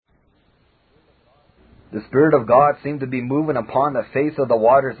The Spirit of God seemed to be moving upon the face of the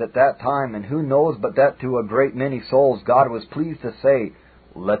waters at that time, and who knows but that to a great many souls God was pleased to say,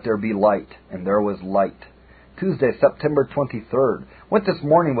 "Let there be light," and there was light. Tuesday, September 23rd. Went this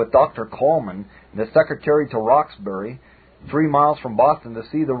morning with Dr. Coleman, the secretary to Roxbury, 3 miles from Boston, to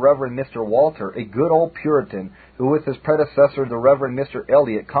see the Reverend Mr. Walter, a good old Puritan, who with his predecessor, the Reverend Mr.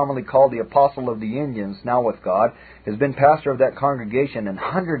 Elliot, commonly called the Apostle of the Indians, now with God, has been pastor of that congregation in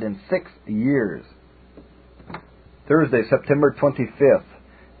 106 years. Thursday, September 25th.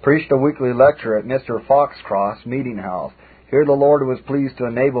 Preached a weekly lecture at Mr. Foxcross Meeting House. Here the Lord was pleased to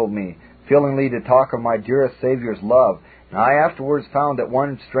enable me feelingly to talk of my dearest Savior's love, and I afterwards found that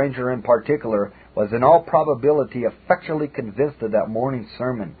one stranger in particular was in all probability effectually convinced of that morning's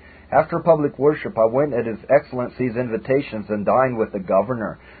sermon. After public worship, I went at His Excellency's invitations and dined with the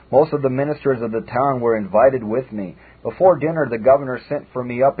governor. Most of the ministers of the town were invited with me. Before dinner, the governor sent for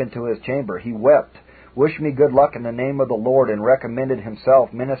me up into his chamber. He wept, wished me good luck in the name of the Lord, and recommended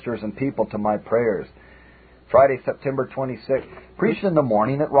himself, ministers, and people to my prayers. Friday, September 26th. Preached in the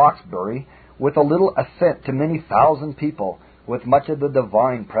morning at Roxbury, with a little assent to many thousand people, with much of the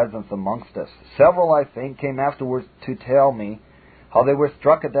divine presence amongst us. Several, I think, came afterwards to tell me how they were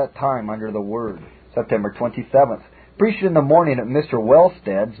struck at that time under the Word. September 27th. Preached in the morning at Mr.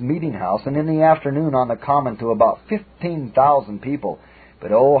 Wellstead's meeting house, and in the afternoon on the common to about 15,000 people.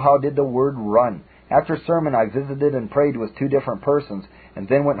 But oh, how did the Word run! After sermon, I visited and prayed with 2 different persons, and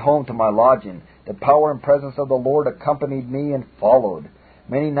then went home to my lodging. The power and presence of the Lord accompanied me and followed.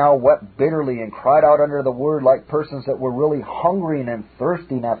 Many now wept bitterly and cried out under the Word like persons that were really hungering and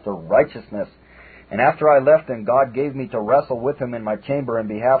thirsting after righteousness. And after I left them, God gave me to wrestle with Him in my chamber in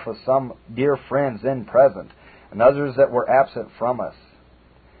behalf of some dear friends then present, and others that were absent from us.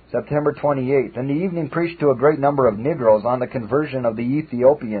 September 28th. In the evening preached to a great number of Negroes on the conversion of the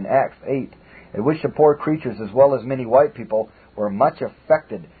Ethiopian, Acts 8, at which the poor creatures as well as many white people were much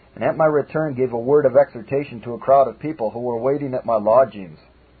affected, and at my return gave a word of exhortation to a crowd of people who were waiting at my lodgings.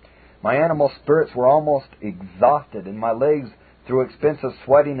 My animal spirits were almost exhausted, and my legs, through expensive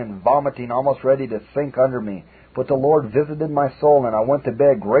sweating and vomiting, almost ready to sink under me. But the Lord visited my soul, and I went to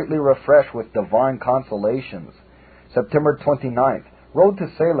bed greatly refreshed with divine consolations. September 29th. Rode to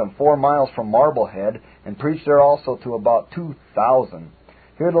Salem, 4 miles from Marblehead, and preached there also to about 2,000.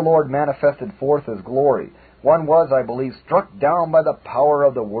 Here the Lord manifested forth His glory. One was, I believe, struck down by the power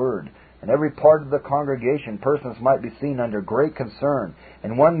of the Word. In every part of the congregation persons might be seen under great concern,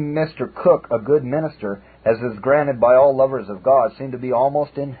 and one Mr. Cook, a good minister, as is granted by all lovers of God, seemed to be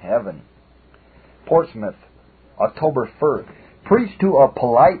almost in heaven. Portsmouth, October 1st. Preached to a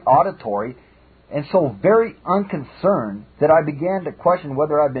polite auditory, and so very unconcerned that I began to question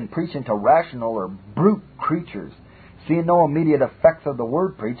whether I'd been preaching to rational or brute creatures. Seeing no immediate effects of the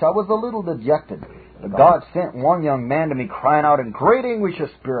word preached, I was a little dejected. But God sent one young man to me crying out in great anguish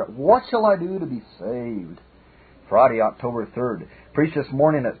of spirit, "What shall I do to be saved?" Friday, October 3rd. Preached this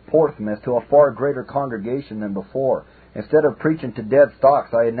morning at Portsmouth to a far greater congregation than before. Instead of preaching to dead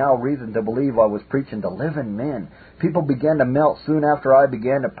stocks, I had now reason to believe I was preaching to living men. People began to melt soon after I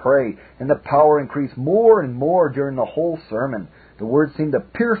began to pray, and the power increased more and more during the whole sermon. The word seemed to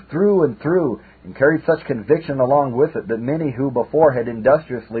pierce through and through, and carried such conviction along with it that many who before had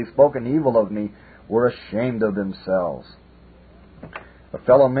industriously spoken evil of me were ashamed of themselves. A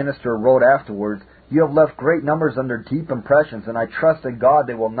fellow minister wrote afterwards, "You have left great numbers under deep impressions, and I trust in God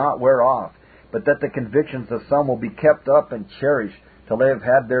they will not wear off, but that the convictions of some will be kept up and cherished till they have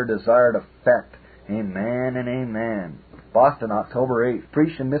had their desired effect. Amen and amen." Boston, October 8th.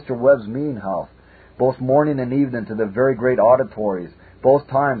 Preached in Mr. Webb's meeting house, both morning and evening, to the very great auditories. Both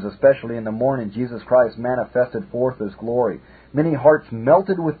times, especially in the morning, Jesus Christ manifested forth His glory. Many hearts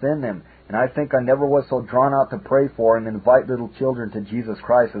melted within them, and I think I never was so drawn out to pray for and invite little children to Jesus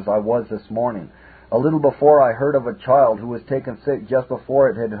Christ as I was this morning. A little before I heard of a child who was taken sick just before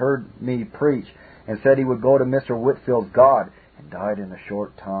it had heard me preach, and said he would go to Mr. Whitfield's God, and died in a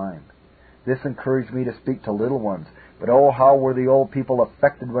short time. This encouraged me to speak to little ones, but oh, how were the old people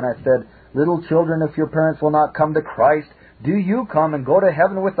affected when I said, "Little children, if your parents will not come to Christ, do you come and go to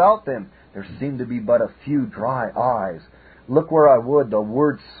heaven without them?" There seemed to be but a few dry eyes. Look where I would, the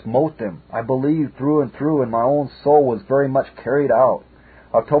word smote them. I believed through and through, and my own soul was very much carried out.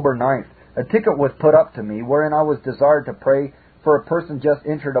 October 9th. A ticket was put up to me, wherein I was desired to pray for a person just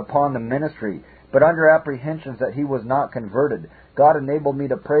entered upon the ministry, but under apprehensions that he was not converted. God enabled me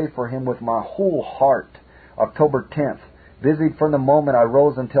to pray for him with my whole heart. October 10th. Busied from the moment I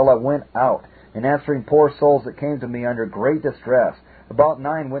rose until I went out, in answering poor souls that came to me under great distress. About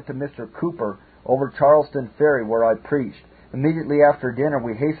 9 went to Mr. Cooper over Charleston Ferry, where I preached. Immediately after dinner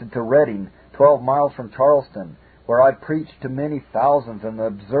we hastened to Reading, 12 miles from Charleston, where I preached to many thousands and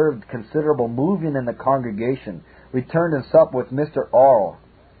observed considerable moving in the congregation. Returned and supped with Mr. R.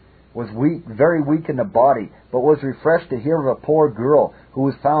 Was weak, very weak in the body, but was refreshed to hear of a poor girl who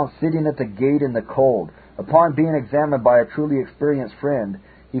was found sitting at the gate in the cold. Upon being examined by a truly experienced friend,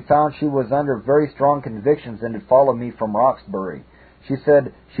 he found she was under very strong convictions and had followed me from Roxbury. She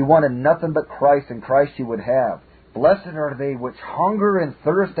said she wanted nothing but Christ, and Christ she would have. Blessed are they which hunger and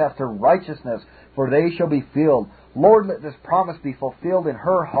thirst after righteousness, for they shall be filled. Lord, let this promise be fulfilled in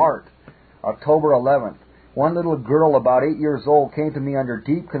her heart. October 11th. One little girl about 8 years old came to me under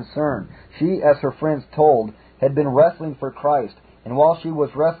deep concern. She, as her friends told, had been wrestling for Christ, and while she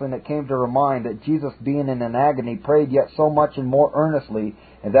was wrestling it came to her mind that Jesus, being in an agony, prayed yet so much and more earnestly,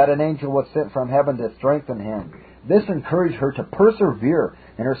 and that an angel was sent from heaven to strengthen him. This encouraged her to persevere,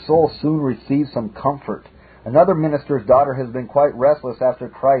 and her soul soon received some comfort. Another minister's daughter has been quite restless after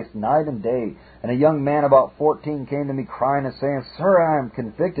Christ night and day, and a young man about 14 came to me crying and saying, "Sir, I am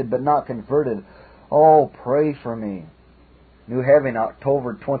convicted but not converted. Oh, pray for me." New Haven,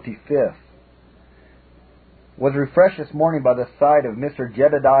 October 25th. Was refreshed this morning by the sight of Mr.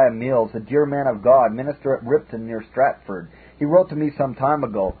 Jedediah Mills, a dear man of God, minister at Ripton near Stratford. He wrote to me some time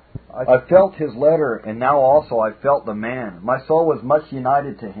ago. I felt his letter, and now also I felt the man. My soul was much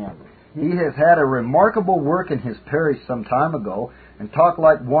united to him. He has had a remarkable work in his parish some time ago, and talked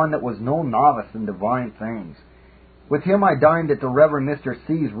like one that was no novice in divine things. With him I dined at the Reverend Mr.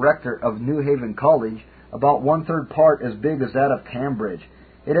 C.'s rector of New Haven College, about 1/3 part as big as that of Cambridge.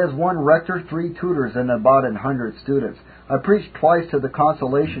 It has one rector, 3 tutors, and about 100 students. I preached twice to the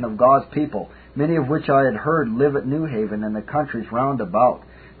consolation of God's people, many of which I had heard live at New Haven and the countries round about.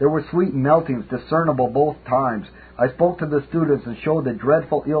 There were sweet meltings discernible both times. I spoke to the students and showed the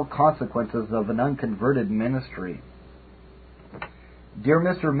dreadful ill consequences of an unconverted ministry. Dear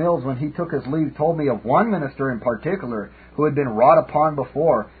Mr. Mills, when he took his leave, told me of one minister in particular who had been wrought upon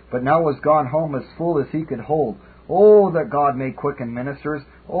before, but now was gone home as full as he could hold. Oh, that God may quicken ministers.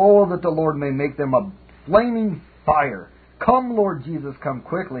 Oh, that the Lord may make them a flaming fire. Come, Lord Jesus, come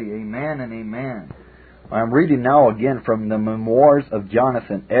quickly. Amen and amen. I am reading now again from the Memoirs of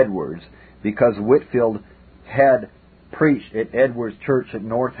Jonathan Edwards, because Whitefield had preached at Edwards Church at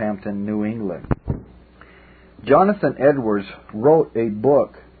Northampton, New England. Jonathan Edwards wrote a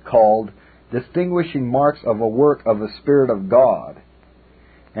book called Distinguishing Marks of a Work of the Spirit of God.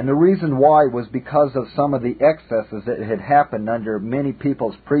 And the reason why was because of some of the excesses that had happened under many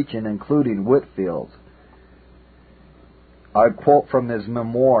people's preaching, including Whitefield's. I quote from his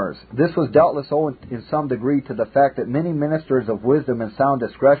memoirs. This was doubtless owing in some degree to the fact that many ministers of wisdom and sound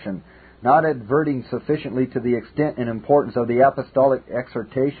discretion, not adverting sufficiently to the extent and importance of the apostolic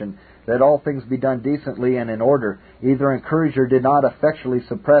exhortation that all things be done decently and in order, either encouraged or did not effectually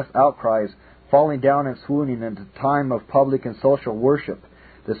suppress outcries, falling down and swooning in the time of public and social worship,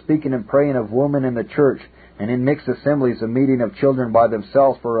 the speaking and praying of women in the church, and in mixed assemblies the meeting of children by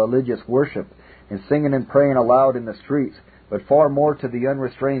themselves for religious worship, and singing and praying aloud in the streets, but far more to the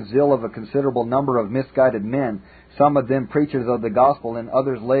unrestrained zeal of a considerable number of misguided men, some of them preachers of the gospel and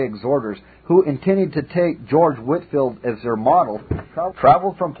others lay exhorters, who, intending to take George Whitefield as their model,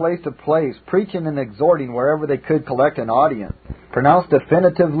 traveled from place to place, preaching and exhorting wherever they could collect an audience, pronounced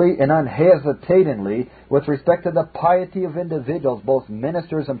definitively and unhesitatingly with respect to the piety of individuals, both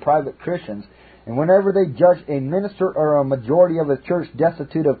ministers and private Christians, and whenever they judged a minister or a majority of his church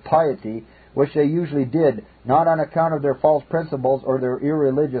destitute of piety, which they usually did, not on account of their false principles or their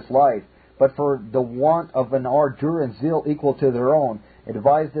irreligious life, but for the want of an ardour and zeal equal to their own,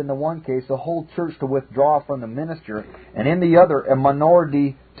 advised in the one case the whole church to withdraw from the minister, and in the other a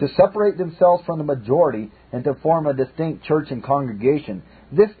minority to separate themselves from the majority and to form a distinct church and congregation.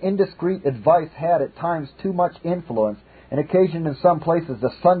 This indiscreet advice had at times too much influence, and occasioned in some places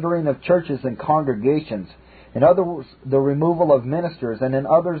the sundering of churches and congregations, in others the removal of ministers, and in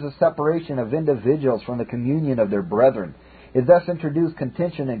others the separation of individuals from the communion of their brethren. It thus introduced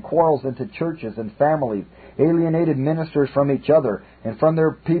contention and quarrels into churches and families, alienated ministers from each other and from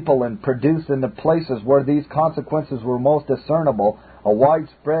their people, and produced in the places where these consequences were most discernible a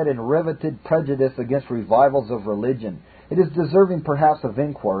widespread and riveted prejudice against revivals of religion. It is deserving perhaps of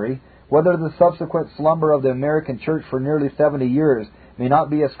inquiry whether the subsequent slumber of the American church for nearly 70 years may not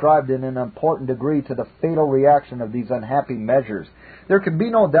be ascribed in an important degree to the fatal reaction of these unhappy measures. There can be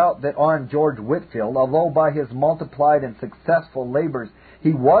no doubt that on George Whitefield, although by his multiplied and successful labors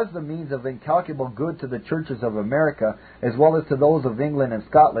he was the means of incalculable good to the churches of America, as well as to those of England and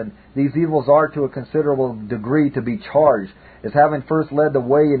Scotland, these evils are to a considerable degree to be charged, as having first led the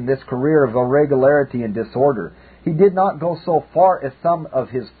way in this career of irregularity and disorder. He did not go so far as some of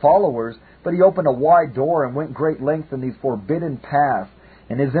his followers, but he opened a wide door and went great lengths in these forbidden paths,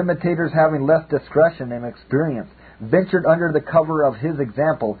 and his imitators, having less discretion and experience, ventured under the cover of his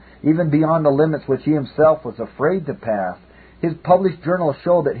example, even beyond the limits which he himself was afraid to pass. His published journals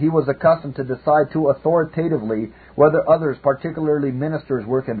show that he was accustomed to decide too authoritatively whether others, particularly ministers,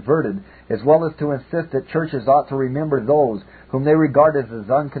 were converted, as well as to insist that churches ought to remember those whom they regarded as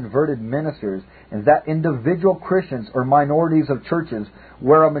unconverted ministers, and that individual Christians or minorities of churches,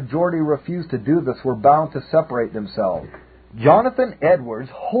 where a majority refused to do this, were bound to separate themselves. Jonathan Edwards,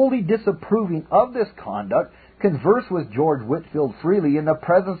 wholly disapproving of this conduct, conversed with George Whitefield freely in the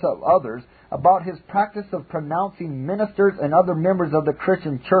presence of others about his practice of pronouncing ministers and other members of the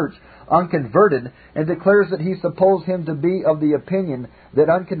Christian church unconverted, and declares that he supposed him to be of the opinion that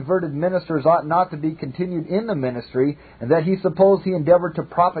unconverted ministers ought not to be continued in the ministry, and that he supposed he endeavored to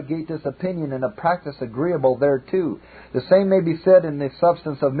propagate this opinion in a practice agreeable thereto. The same may be said in the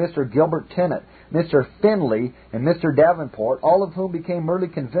substance of Mr. Gilbert Tennent, Mr. Finley, and Mr. Davenport, all of whom became merely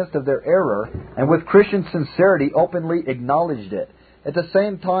convinced of their error, and with Christian sincerity openly acknowledged it. At the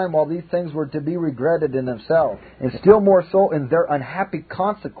same time, while these things were to be regretted in themselves, and still more so in their unhappy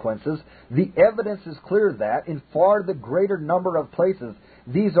consequences, the evidence is clear that, in far the greater number of places,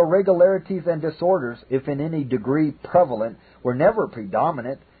 these irregularities and disorders, if in any degree prevalent, were never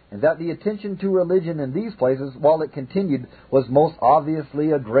predominant, and that the attention to religion in these places, while it continued, was most obviously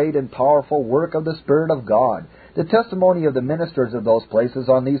a great and powerful work of the Spirit of God. The testimony of the ministers of those places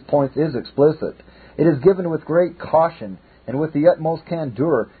on these points is explicit. It is given with great caution, and with the utmost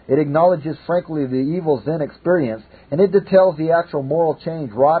candor. It acknowledges frankly the evils then experienced, and it details the actual moral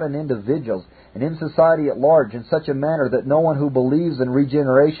change wrought in individuals and in society at large in such a manner that no one who believes in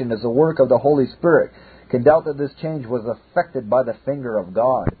regeneration as a work of the Holy Spirit can doubt that this change was effected by the finger of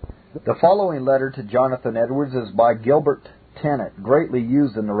God. The following letter to Jonathan Edwards is by Gilbert Tennent, greatly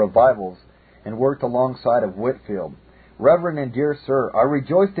used in the revivals and worked alongside of Whitefield. Reverend and dear Sir, I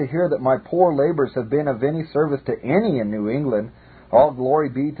rejoice to hear that my poor labors have been of any service to any in New England. All glory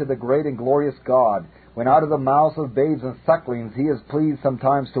be to the great and glorious God, when out of the mouths of babes and sucklings He is pleased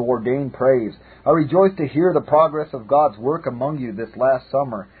sometimes to ordain praise. I rejoice to hear the progress of God's work among you this last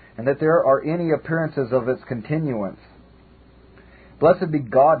summer, and that there are any appearances of its continuance. Blessed be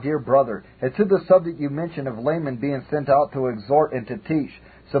God, dear brother. As to the subject you mentioned of laymen being sent out to exhort and to teach,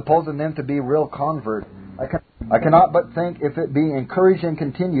 supposing them to be real converts, I cannot but think if it be encouraged and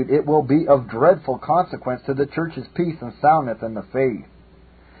continued, it will be of dreadful consequence to the church's peace and soundness in the faith.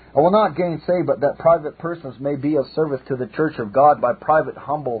 I will not gainsay but that private persons may be of service to the church of God by private,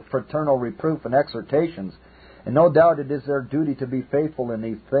 humble, fraternal reproof and exhortations, and no doubt it is their duty to be faithful in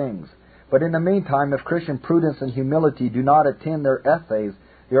these things. But in the meantime, if Christian prudence and humility do not attend their essays,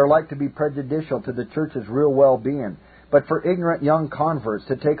 they are like to be prejudicial to the church's real well-being. But for ignorant young converts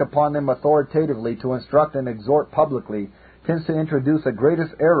to take upon them authoritatively to instruct and exhort publicly tends to introduce the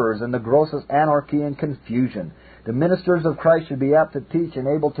greatest errors and the grossest anarchy and confusion. The ministers of Christ should be apt to teach and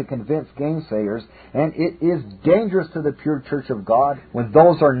able to convince gainsayers, and it is dangerous to the pure church of God when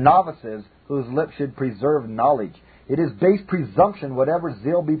those are novices whose lips should preserve knowledge. It is base presumption, whatever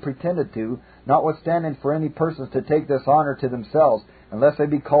zeal be pretended to, notwithstanding for any persons to take this honor to themselves, unless they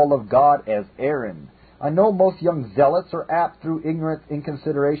be called of God as Aaron. I know most young zealots are apt, through ignorance,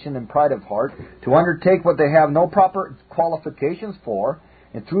 inconsideration, and pride of heart, to undertake what they have no proper qualifications for,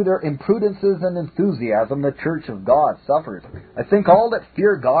 and through their imprudences and enthusiasm the church of God suffers. I think all that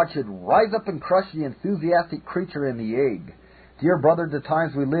fear God should rise up and crush the enthusiastic creature in the egg. Dear brother, the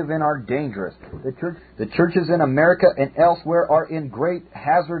times we live in are dangerous. The churches in America and elsewhere are in great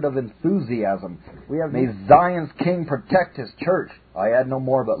hazard of enthusiasm. May Zion's King protect His church. I add no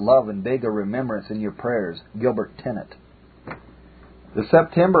more but love and beg a remembrance in your prayers. Gilbert Tennent. The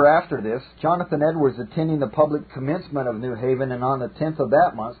September after this, Jonathan Edwards, attending the public commencement of New Haven, and on the 10th of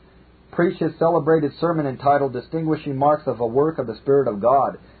that month, preached his celebrated sermon entitled Distinguishing Marks of a Work of the Spirit of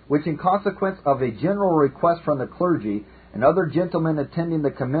God, which in consequence of a general request from the clergy and other gentlemen attending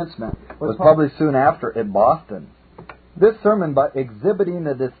the commencement was published soon after at Boston. This sermon, by exhibiting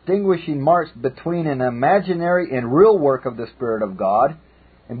the distinguishing marks between an imaginary and real work of the Spirit of God,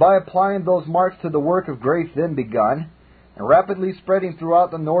 and by applying those marks to the work of grace then begun, and rapidly spreading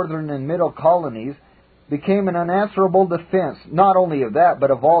throughout the northern and middle colonies, became an unanswerable defense, not only of that,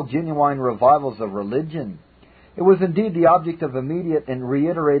 but of all genuine revivals of religion. It was indeed the object of immediate and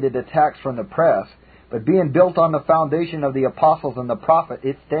reiterated attacks from the press, but being built on the foundation of the apostles and the prophet,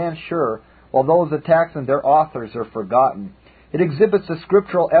 it stands sure, while those attacks and their authors are forgotten. It exhibits the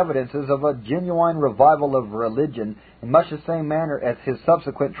scriptural evidences of a genuine revival of religion in much the same manner as his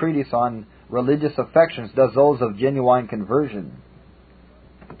subsequent treatise on religious affections does those of genuine conversion.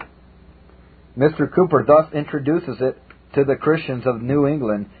 Mr. Cooper thus introduces it to the Christians of New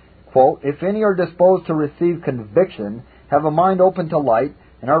England, quote, "If any are disposed to receive conviction, have a mind open to light,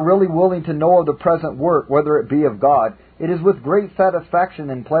 and are really willing to know of the present work, whether it be of God, it is with great satisfaction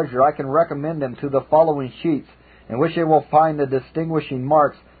and pleasure I can recommend them to the following sheets, in which they will find the distinguishing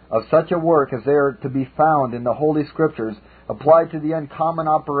marks of such a work as they are to be found in the Holy Scriptures, applied to the uncommon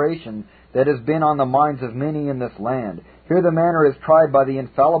operation that has been on the minds of many in this land. Here the matter is tried by the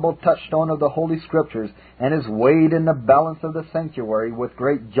infallible touchstone of the Holy Scriptures, and is weighed in the balance of the sanctuary with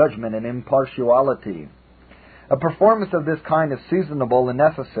great judgment and impartiality. A performance of this kind is seasonable and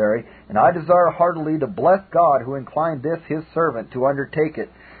necessary, and I desire heartily to bless God who inclined this his servant to undertake it,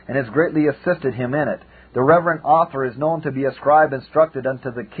 and has greatly assisted him in it. The reverend author is known to be a scribe instructed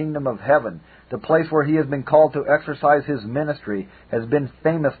unto the kingdom of heaven. The place where he has been called to exercise his ministry has been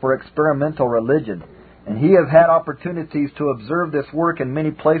famous for experimental religion, and he has had opportunities to observe this work in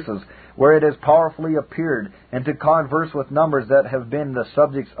many places where it has powerfully appeared, and to converse with numbers that have been the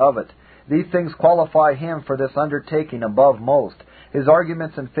subjects of it. These things qualify him for this undertaking above most. His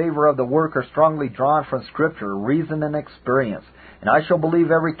arguments in favor of the work are strongly drawn from Scripture, reason, and experience, and I shall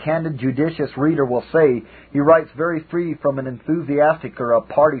believe every candid, judicious reader will say he writes very free from an enthusiastic or a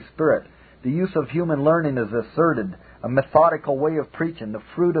party spirit. The use of human learning is asserted. A methodical way of preaching, the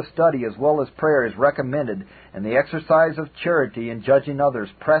fruit of study as well as prayer, is recommended, and the exercise of charity in judging others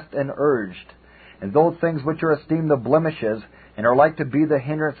pressed and urged. And those things which are esteemed the blemishes, and are like to be the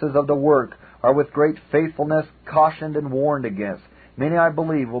hindrances of the work, are with great faithfulness cautioned and warned against. Many, I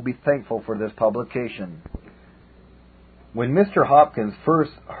believe, will be thankful for this publication." When Mr. Hopkins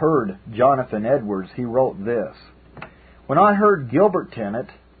first heard Jonathan Edwards, he wrote this: "When I heard Gilbert Tennent,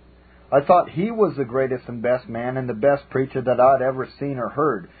 I thought he was the greatest and best man and the best preacher that I'd ever seen or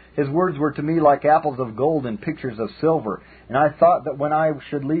heard. His words were to me like apples of gold and pictures of silver, and I thought that when I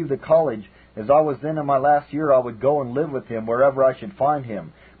should leave the college, as I was then in my last year, I would go and live with him wherever I should find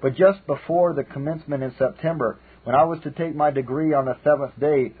him. But just before the commencement in September, when I was to take my degree on the 7th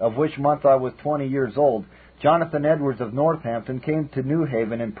day, of which month I was 20 years old, Jonathan Edwards of Northampton came to New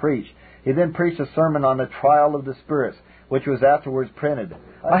Haven and preached. He then preached a sermon on the trial of the spirits, which was afterwards printed.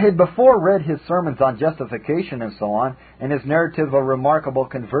 I had before read his sermons on justification and so on, and his narrative of remarkable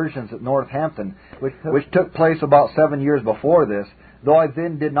conversions at Northampton, which took place about 7 years before this, though I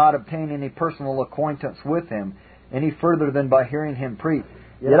then did not obtain any personal acquaintance with him, any further than by hearing him preach.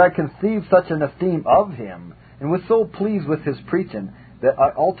 Yet I conceived such an esteem of him, and was so pleased with his preaching, that I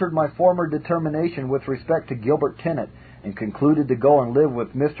altered my former determination with respect to Gilbert Tennent, and concluded to go and live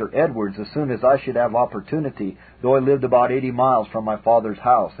with Mr. Edwards as soon as I should have opportunity, though I lived about 80 miles from my father's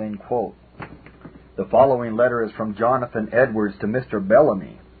house." End quote. The following letter is from Jonathan Edwards to Mr.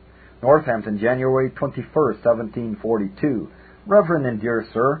 Bellamy: "Northampton, January 21st, 1742. Reverend and dear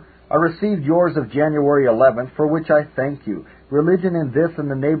Sir, I received yours of January 11th, for which I thank you. Religion in this and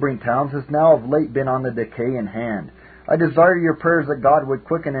the neighboring towns has now of late been on the decay in hand. I desire your prayers that God would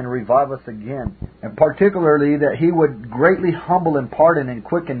quicken and revive us again, and particularly that He would greatly humble and pardon and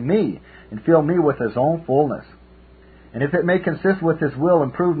quicken me, and fill me with His own fullness. And if it may consist with His will,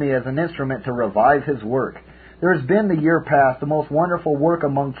 improve me as an instrument to revive His work. There has been the year past the most wonderful work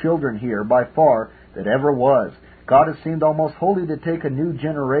among children here, by far, that ever was. God has seemed almost wholly to take a new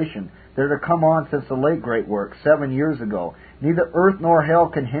generation that are to come on since the late great work, 7 years ago. Neither earth nor hell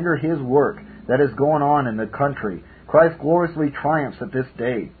can hinder His work that is going on in the country. Christ gloriously triumphs at this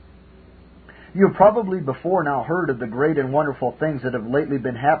day. You have probably before now heard of the great and wonderful things that have lately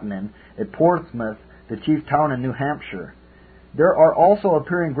been happening at Portsmouth, the chief town in New Hampshire. There are also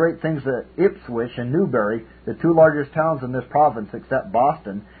appearing great things at Ipswich and Newbury, the two largest towns in this province except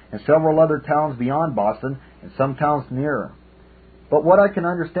Boston, and several other towns beyond Boston, and some towns nearer. But what I can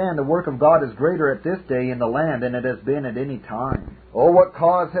understand, the work of God is greater at this day in the land than it has been at any time. Oh, what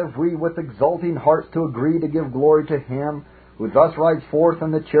cause have we with exulting hearts to agree to give glory to Him, who thus rides forth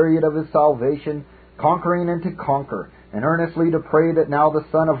in the chariot of His salvation, conquering and to conquer, and earnestly to pray that now the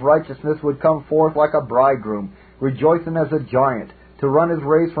Son of Righteousness would come forth like a bridegroom, rejoicing as a giant, to run His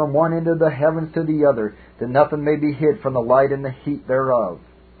race from one end of the heavens to the other, that nothing may be hid from the light and the heat thereof.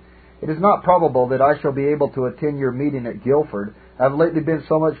 It is not probable that I shall be able to attend your meeting at Guildford. I have lately been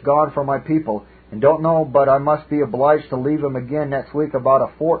so much gone from my people, and don't know but I must be obliged to leave them again next week about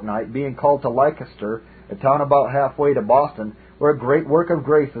a fortnight, being called to Leicester, a town about halfway to Boston, where a great work of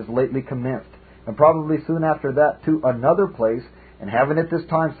grace is lately commenced, and probably soon after that to another place, and having at this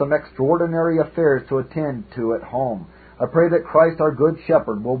time some extraordinary affairs to attend to at home. I pray that Christ our good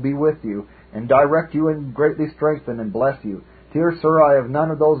shepherd will be with you, and direct you and greatly strengthen and bless you. Dear sir, I have none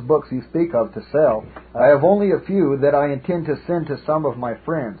of those books you speak of to sell. I have only a few that I intend to send to some of my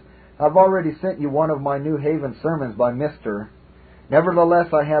friends. I have already sent you one of my New Haven sermons by Mr. Nevertheless,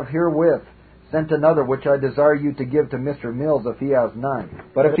 I have herewith sent another which I desire you to give to Mr. Mills if he has none.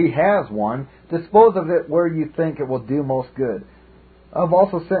 But if he has one, dispose of it where you think it will do most good. I have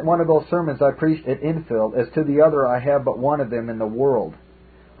also sent one of those sermons I preached at Enfield. As to the other, I have but one of them in the world.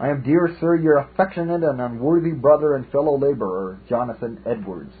 I am, dear sir, your affectionate and unworthy brother and fellow laborer, Jonathan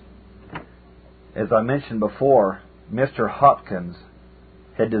Edwards. As I mentioned before, Mr. Hopkins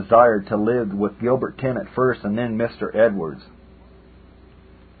had desired to live with Gilbert Tim at first and then Mr. Edwards.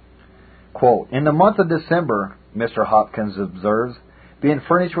 Quote, in the month of December, Mr. Hopkins observes, being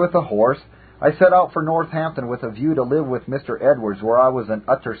furnished with a horse, I set out for Northampton with a view to live with Mr. Edwards, where I was an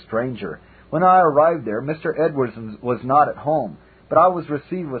utter stranger. When I arrived there, Mr. Edwards was not at home, but I was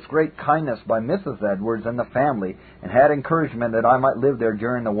received with great kindness by Mrs. Edwards and the family, and had encouragement that I might live there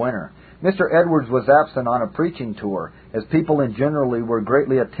during the winter. Mr. Edwards was absent on a preaching tour, as people in generally were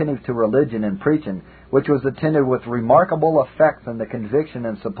greatly attentive to religion and preaching, which was attended with remarkable effects in the conviction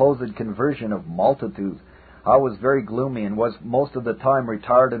and supposed conversion of multitudes. I was very gloomy and was most of the time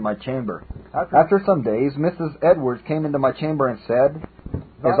retired in my chamber. After some days, Mrs. Edwards came into my chamber and said,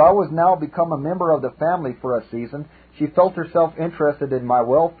 as I was now become a member of the family for a season, she felt herself interested in my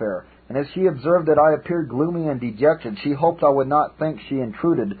welfare, and as she observed that I appeared gloomy and dejected, she hoped I would not think she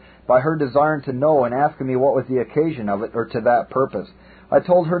intruded by her desiring to know and asking me what was the occasion of it, or to that purpose. I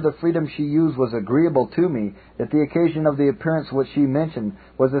told her the freedom she used was agreeable to me, that the occasion of the appearance which she mentioned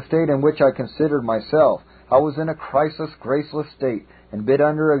was the state in which I considered myself. I was in a crisis, graceless state, and been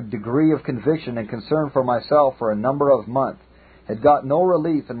under a degree of conviction and concern for myself for a number of months. Had got no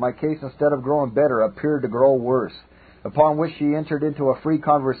relief, and my case, instead of growing better, appeared to grow worse. Upon which she entered into a free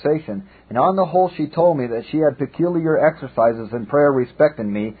conversation, and on the whole she told me that she had peculiar exercises in prayer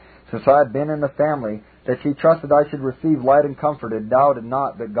respecting me, since I had been in the family, that she trusted I should receive light and comfort, and doubted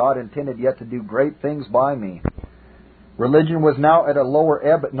not that God intended yet to do great things by me. Religion was now at a lower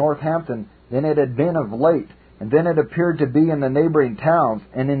ebb at Northampton than it had been of late, and then it appeared to be in the neighboring towns,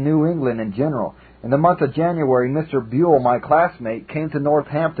 and in New England in general. In the month of January, Mr. Buell, my classmate, came to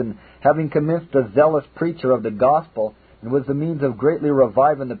Northampton, having commenced a zealous preacher of the gospel, and was the means of greatly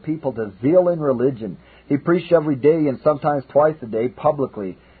reviving the people to zeal in religion. He preached every day, and sometimes twice a day,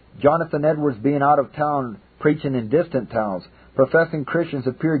 publicly. Jonathan Edwards being out of town, preaching in distant towns. Professing Christians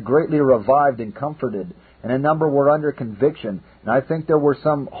appeared greatly revived and comforted, and a number were under conviction, and I think there were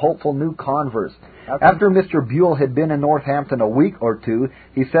some hopeful new converts. After Mr. Buell had been in Northampton a week or two,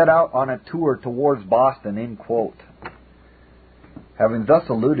 he set out on a tour towards Boston, end quote. Having thus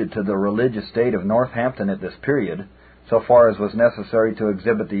alluded to the religious state of Northampton at this period, so far as was necessary to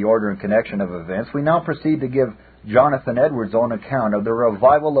exhibit the order and connection of events, we now proceed to give Jonathan Edwards' own account of the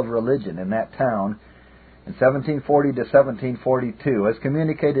revival of religion in that town in 1740 to 1742, as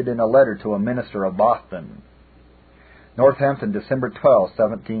communicated in a letter to a minister of Boston. Northampton, December 12,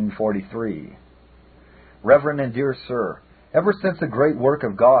 1743. Reverend and dear Sir, ever since the great work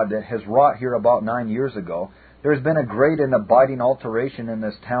of God that has wrought here about 9 years ago, there has been a great and abiding alteration in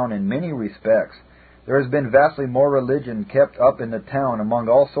this town in many respects. There has been vastly more religion kept up in the town among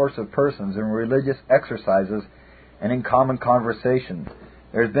all sorts of persons in religious exercises and in common conversation.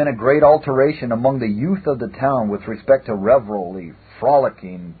 There has been a great alteration among the youth of the town with respect to revelry,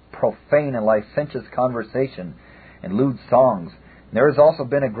 frolicking, profane and licentious conversation, and lewd songs. And there has also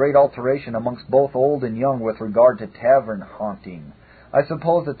been a great alteration amongst both old and young with regard to tavern haunting. I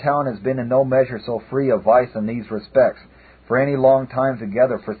suppose the town has been in no measure so free of vice in these respects for any long time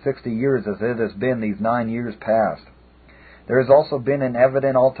together for 60 years as it has been these 9 years past. There has also been an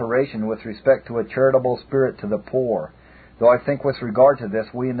evident alteration with respect to a charitable spirit to the poor, though I think with regard to this,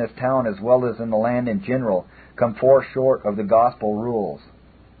 we in this town as well as in the land in general come far short of the gospel rules.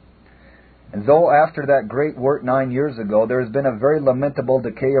 And though after that great work 9 years ago there has been a very lamentable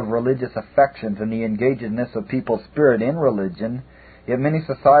decay of religious affections and the engagedness of people's spirit in religion, yet many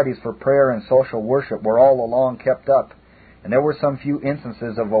societies for prayer and social worship were all along kept up, and there were some few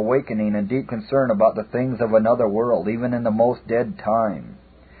instances of awakening and deep concern about the things of another world, even in the most dead time.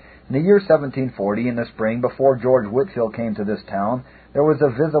 In the year 1740, in the spring, before George Whitefield came to this town, there was a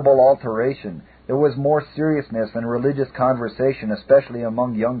visible alteration. There was more seriousness in religious conversation, especially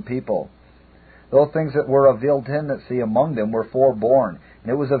among young people. Those things that were of ill tendency among them were forborne,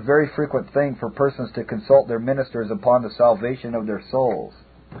 and it was a very frequent thing for persons to consult their ministers upon the salvation of their souls.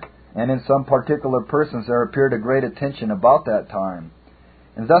 And in some particular persons there appeared a great attention about that time.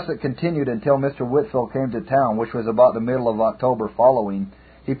 And thus it continued until Mr. Whitfield came to town, which was about the middle of October following.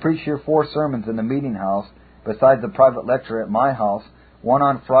 He preached here 4 sermons in the meeting house, besides the private lecture at my house, 1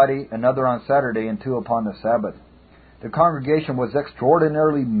 on Friday, another on Saturday, and 2 upon the Sabbath. The congregation was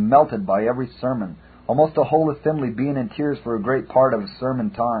extraordinarily melted by every sermon, almost the whole assembly being in tears for a great part of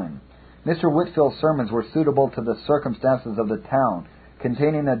sermon time. Mr. Whitfield's sermons were suitable to the circumstances of the town,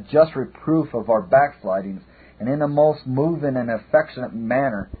 containing a just reproof of our backslidings, and in a most moving and affectionate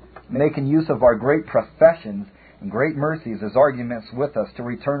manner, making use of our great professions and great mercies as arguments with us to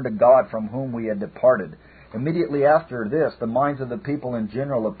return to God from whom we had departed. Immediately after this, the minds of the people in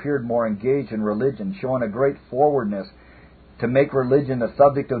general appeared more engaged in religion, showing a great forwardness to make religion the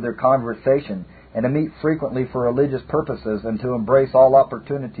subject of their conversation, and to meet frequently for religious purposes, and to embrace all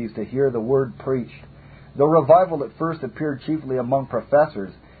opportunities to hear the word preached. The revival at first appeared chiefly among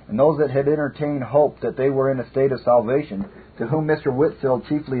professors, and those that had entertained hope that they were in a state of salvation, to whom Mr. Whitfield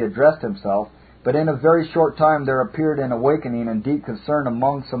chiefly addressed himself. But in a very short time there appeared an awakening and deep concern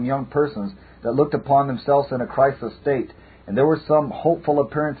among some young persons that looked upon themselves in a crisis state, and there were some hopeful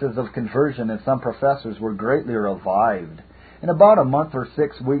appearances of conversion, and some professors were greatly revived. In about a month or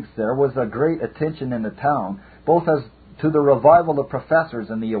 6 weeks there was a great attention in the town, both as to the revival of professors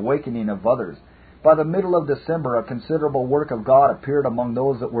and the awakening of others. By the middle of December, a considerable work of God appeared among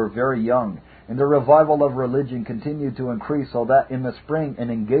those that were very young, and the revival of religion continued to increase, so that in the spring an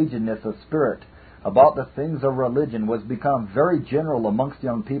engagedness of spirit about the things of religion was become very general amongst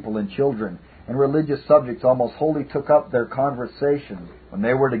young people and children, and religious subjects almost wholly took up their conversation when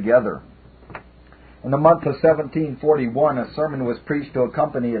they were together. In the month of 1741, a sermon was preached to a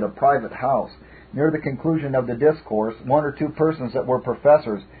company at a private house. Near the conclusion of the discourse, 1 or 2 persons that were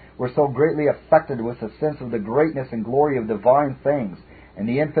professors were so greatly affected with the sense of the greatness and glory of divine things, and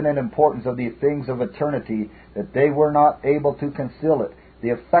the infinite importance of the things of eternity, that they were not able to conceal it, the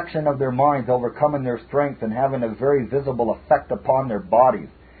affection of their minds overcoming their strength and having a very visible effect upon their bodies.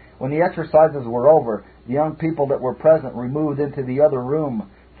 When the exercises were over, the young people that were present removed into the other room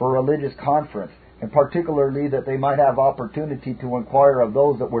for religious conference, and particularly that they might have opportunity to inquire of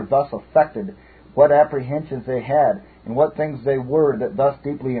those that were thus affected what apprehensions they had, and what things they were that thus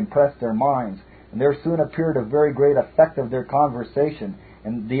deeply impressed their minds. And there soon appeared a very great effect of their conversation,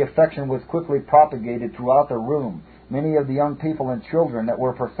 and the affection was quickly propagated throughout the room. Many of the young people and children that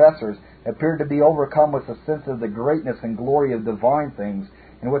were professors appeared to be overcome with a sense of the greatness and glory of divine things,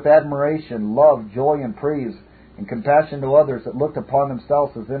 and with admiration, love, joy, and praise, and compassion to others that looked upon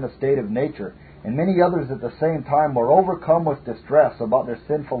themselves as in a state of nature. And many others at the same time were overcome with distress about their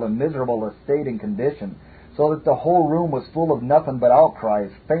sinful and miserable estate and condition, so that the whole room was full of nothing but outcries,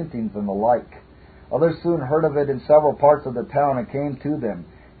 faintings, and the like. Others soon heard of it in several parts of the town and came to them,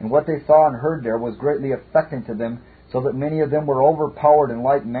 and what they saw and heard there was greatly affecting to them, so that many of them were overpowered in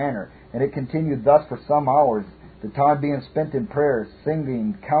like manner, and it continued thus for some hours, the time being spent in prayers,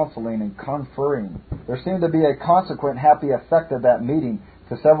 singing, counseling, and conferring. There seemed to be a consequent happy effect of that meeting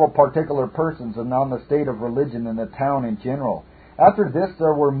to several particular persons and on the state of religion in the town in general. After this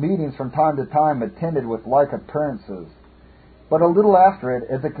there were meetings from time to time attended with like appearances. But a little after it,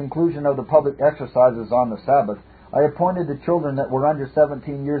 at the conclusion of the public exercises on the Sabbath, I appointed the children that were under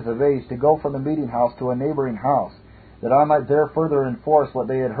 17 years of age to go from the meeting house to a neighboring house, that I might there further enforce what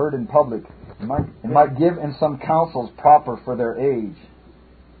they had heard in public, and might give in some counsels proper for their age.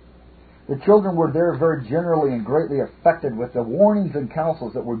 The children were there very generally and greatly affected with the warnings and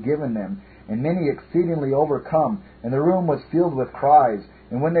counsels that were given them, and many exceedingly overcome, and the room was filled with cries.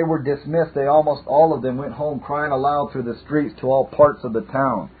 And when they were dismissed, they almost all of them went home crying aloud through the streets to all parts of the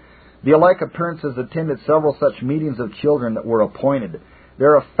town. The alike appearances attended several such meetings of children that were appointed.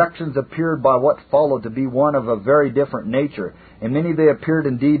 Their affections appeared by what followed to be one of a very different nature, and many they appeared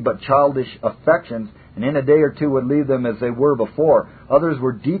indeed but childish affections, and in a day or two would leave them as they were before. Others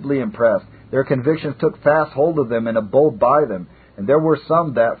were deeply impressed. Their convictions took fast hold of them and abode by them, and there were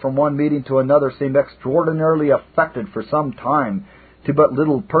some that, from one meeting to another, seemed extraordinarily affected for some time, to but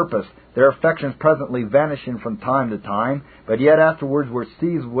little purpose, their affections presently vanishing from time to time, but yet afterwards were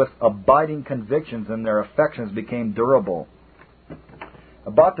seized with abiding convictions, and their affections became durable.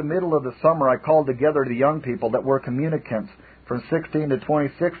 About the middle of the summer I called together the young people that were communicants from 16 to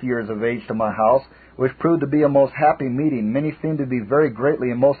 26 years of age to my house, which proved to be a most happy meeting. Many seemed to be very greatly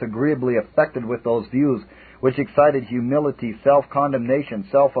and most agreeably affected with those views which excited humility, self-condemnation,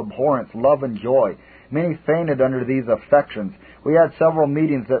 self-abhorrence, love, and joy. Many fainted under these affections. We had several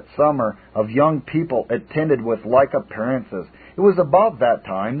meetings that summer of young people attended with like appearances. It was about that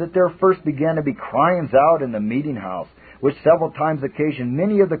time that there first began to be cryings out in the meeting house, which several times occasioned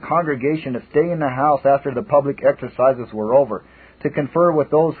many of the congregation to stay in the house after the public exercises were over, to confer with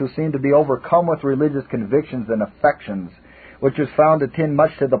those who seemed to be overcome with religious convictions and affections, which was found to tend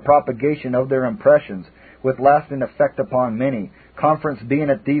much to the propagation of their impressions, with lasting effect upon many, conference being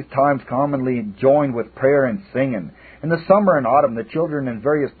at these times commonly joined with prayer and singing. In the summer and autumn, the children in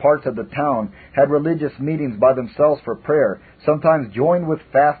various parts of the town had religious meetings by themselves for prayer, sometimes joined with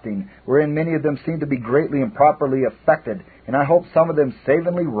fasting, wherein many of them seemed to be greatly and properly affected, and I hope some of them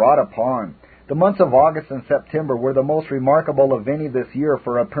savingly wrought upon. The months of August and September were the most remarkable of any this year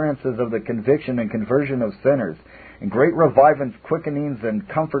for appearances of the conviction and conversion of sinners, and great revivings, quickenings, and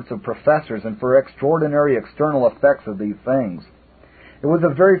comforts of professors, and for extraordinary external effects of these things. It was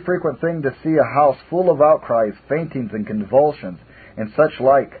a very frequent thing to see a house full of outcries, faintings, and convulsions, and such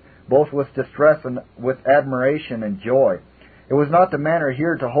like, both with distress and with admiration and joy. It was not the manner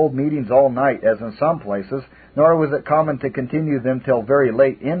here to hold meetings all night, as in some places, nor was it common to continue them till very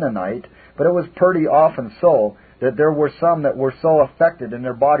late in the night, but it was pretty often so, that there were some that were so affected and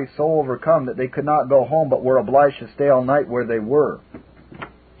their bodies so overcome that they could not go home but were obliged to stay all night where they were.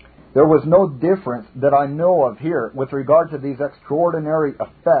 There was no difference that I know of here with regard to these extraordinary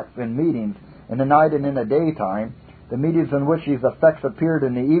effects in meetings in the night and in the daytime, the meetings in which these effects appeared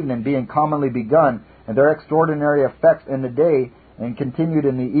in the evening being commonly begun, and their extraordinary effects in the day and continued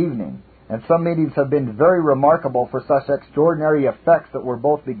in the evening. And some meetings have been very remarkable for such extraordinary effects that were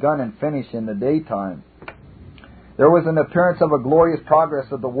both begun and finished in the daytime. There was an appearance of a glorious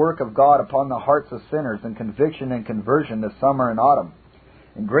progress of the work of God upon the hearts of sinners, and conviction and conversion this summer and autumn.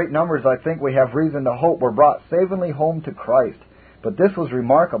 In great numbers, I think we have reason to hope, were brought savingly home to Christ. But this was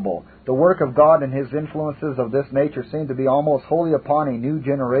remarkable. The work of God and His influences of this nature seemed to be almost wholly upon a new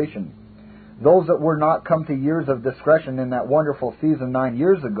generation. Those that were not come to years of discretion in that wonderful season 9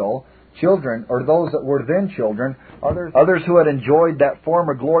 years ago, children, or those that were then children, others who had enjoyed that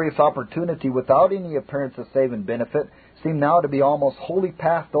former glorious opportunity without any appearance of saving benefit, seemed now to be almost wholly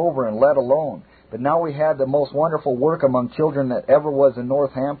passed over and let alone. But now we had the most wonderful work among children that ever was in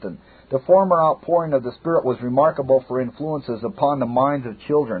Northampton. The former outpouring of the Spirit was remarkable for influences upon the minds of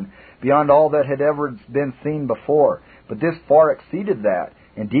children, beyond all that had ever been seen before. But this far exceeded that.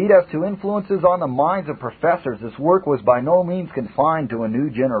 Indeed, as to influences on the minds of professors, this work was by no means confined to a new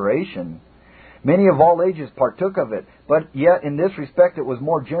generation. Many of all ages partook of it, but yet in this respect it was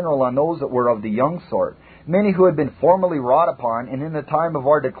more general on those that were of the young sort. Many who had been formerly wrought upon, and in the time of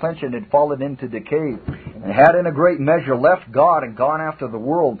our declension had fallen into decay, and had in a great measure left God and gone after the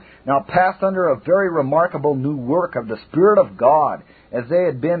world, now passed under a very remarkable new work of the Spirit of God, as they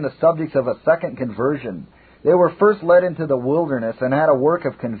had been the subjects of a second conversion. They were first led into the wilderness and had a work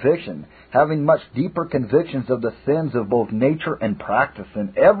of conviction, having much deeper convictions of the sins of both nature and practice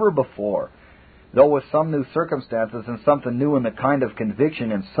than ever before, though with some new circumstances and something new in the kind of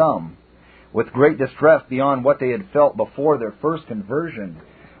conviction in some, with great distress beyond what they had felt before their first conversion.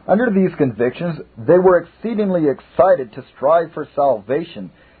 Under these convictions, they were exceedingly excited to strive for salvation,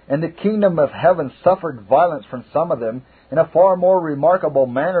 and the kingdom of heaven suffered violence from some of them in a far more remarkable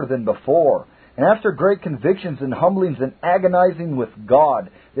manner than before. And after great convictions and humblings and agonizing with God,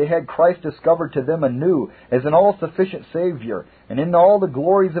 they had Christ discovered to them anew as an all-sufficient Savior, and in all the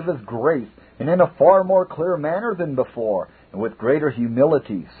glories of His grace, and in a far more clear manner than before, and with greater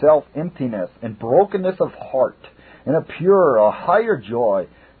humility, self-emptiness, and brokenness of heart, and a purer, a higher joy,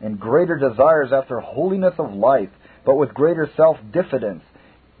 and greater desires after holiness of life, but with greater self-diffidence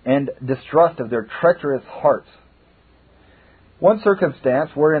and distrust of their treacherous hearts. One circumstance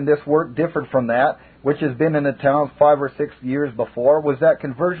wherein this work differed from that which has been in the town 5 or 6 years before was that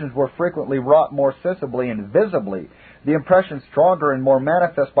conversions were frequently wrought more sensibly and visibly, the impression stronger and more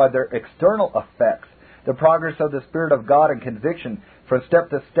manifest by their external effects, the progress of the Spirit of God and conviction from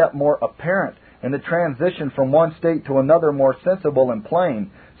step to step more apparent, and the transition from one state to another more sensible and plain,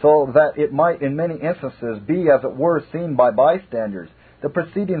 so that it might in many instances be, as it were, seen by bystanders. The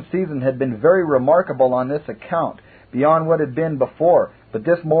preceding season had been very remarkable on this account, beyond what had been before, but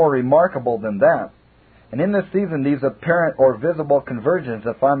this more remarkable than that. And in this season these apparent or visible conversions,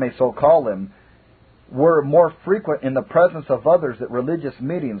 if I may so call them, were more frequent in the presence of others at religious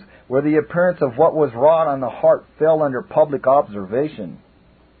meetings, where the appearance of what was wrought on the heart fell under public observation.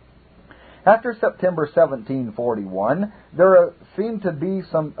 After September 1741, there seemed to be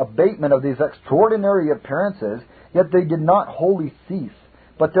some abatement of these extraordinary appearances, yet they did not wholly cease,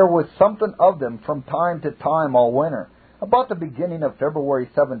 but there was something of them from time to time all winter. About the beginning of February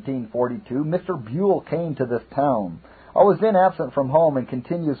 1742, Mr. Buell came to this town. I was then absent from home and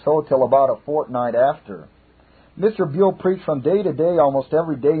continued so till about a fortnight after. Mr. Buell preached from day to day almost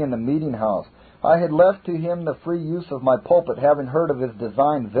every day in the meeting house. I had left to him the free use of my pulpit, having heard of his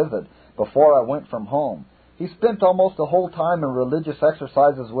designed visit before I went from home. He spent almost the whole time in religious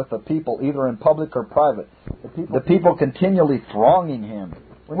exercises with the people, either in public or private, the people continually thronging him.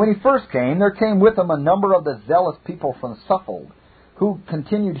 When he first came, there came with him a number of the zealous people from Suffolk, who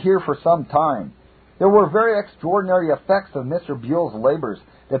continued here for some time. There were very extraordinary effects of Mr. Buell's labors.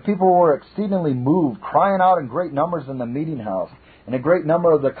 The people were exceedingly moved, crying out in great numbers in the meeting house, and a great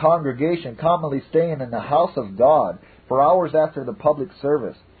number of the congregation commonly staying in the house of God for hours after the public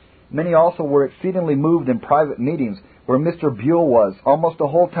service. Many also were exceedingly moved in private meetings, where Mr. Buell was. Almost the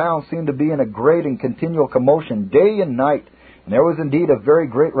whole town seemed to be in a great and continual commotion, day and night, and there was indeed a very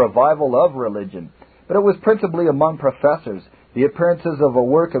great revival of religion. But it was principally among professors. The appearances of a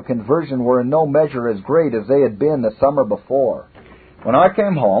work of conversion were in no measure as great as they had been the summer before. When I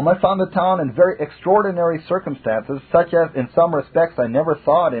came home, I found the town in very extraordinary circumstances, such as in some respects I never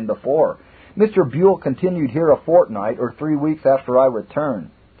saw it in before. Mr. Buell continued here a fortnight or 3 weeks after I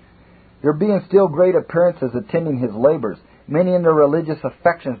returned. There being still great appearances attending his labors, many in their religious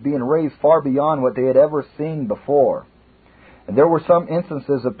affections being raised far beyond what they had ever seen before. And there were some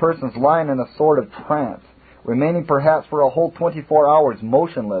instances of persons lying in a sort of trance, remaining perhaps for a whole 24 hours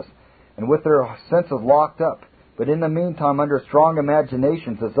motionless, and with their senses locked up, but in the meantime under strong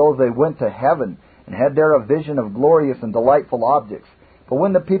imaginations, as though they went to heaven, and had there a vision of glorious and delightful objects. But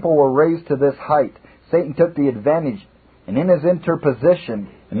when the people were raised to this height, Satan took the advantage, and in his interposition,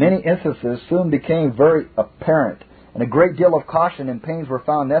 in many instances soon became very apparent, and a great deal of caution and pains were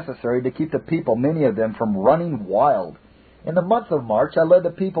found necessary to keep the people, many of them, from running wild. In the month of March, I led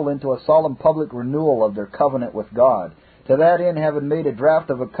the people into a solemn public renewal of their covenant with God. To that end, having made a draft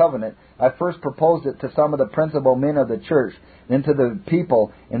of a covenant, I first proposed it to some of the principal men of the church, then to the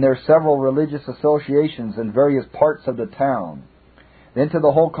people in their several religious associations in various parts of the town, then to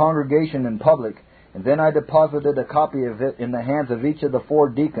the whole congregation in public, and then I deposited a copy of it in the hands of each of the 4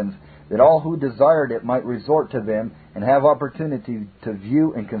 deacons, that all who desired it might resort to them and have opportunity to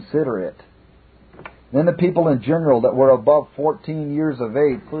view and consider it. Then the people in general that were above 14 years of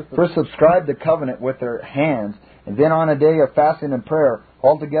age first subscribed the covenant with their hands, and then on a day of fasting and prayer,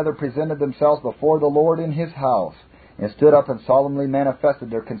 altogether presented themselves before the Lord in His house, and stood up and solemnly manifested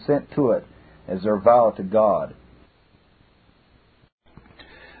their consent to it as their vow to God.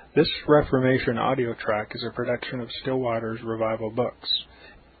 This Reformation audio track is a production of Stillwater's Revival Books.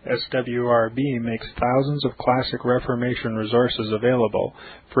 SWRB makes thousands of classic Reformation resources available,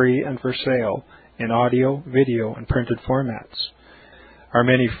 free and for sale, in audio, video, and printed formats. Our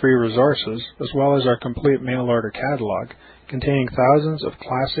many free resources, as well as our complete mail-order catalog, containing thousands of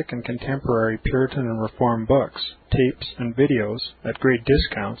classic and contemporary Puritan and Reformed books, tapes, and videos at great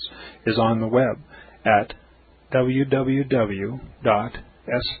discounts, is on the web at www.swrb.com.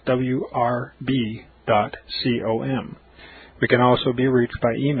 We can also be reached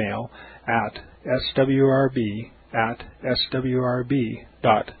by email at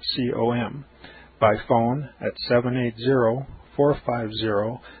swrb@swrb.com, by phone at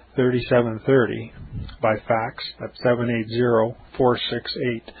 780-450-3730, by fax at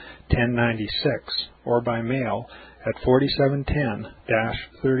 780-468-1096, or by mail at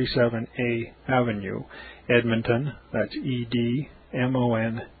 4710-37A Avenue, Edmonton, that's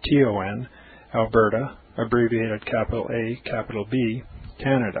Edmonton, Alberta, abbreviated capital A, capital B,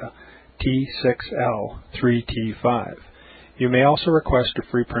 Canada, T6L3T5. You may also request a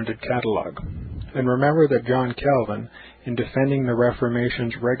free printed catalog. And remember that John Calvin, in defending the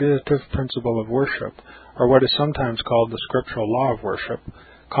Reformation's regulative principle of worship, or what is sometimes called the scriptural law of worship,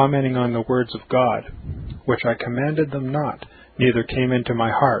 commenting on the words of God, which I commanded them not, neither came into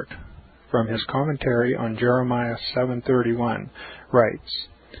my heart, from his commentary on Jeremiah 7:31, writes,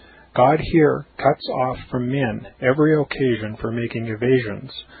 God here cuts off from men every occasion for making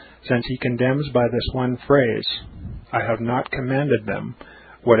evasions, since he condemns by this one phrase, I have not commanded them,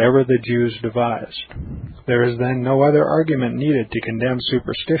 whatever the Jews devised. There is then no other argument needed to condemn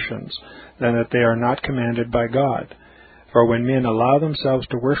superstitions than that they are not commanded by God. For when men allow themselves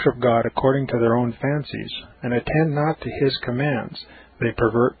to worship God according to their own fancies, and attend not to His commands, they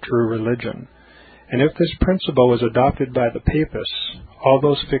pervert true religion. And if this principle was adopted by the Papists, all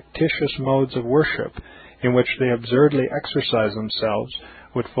those fictitious modes of worship in which they absurdly exercise themselves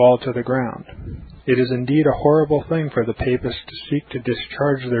would fall to the ground. It is indeed a horrible thing for the Papists to seek to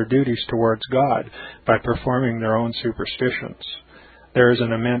discharge their duties towards God by performing their own superstitions. There is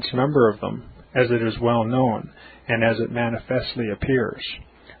an immense number of them, as it is well known, and as it manifestly appears.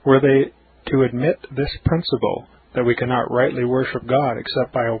 Were they to admit this principle, that we cannot rightly worship God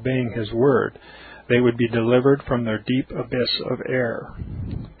except by obeying His word, they would be delivered from their deep abyss of error.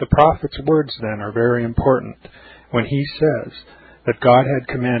 The prophet's words, then, are very important, when he says that God had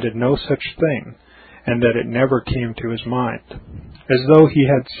commanded no such thing, and that it never came to his mind, as though he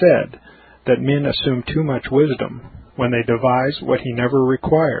had said that men assume too much wisdom when they devise what he never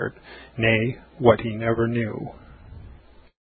required, nay, what he never knew.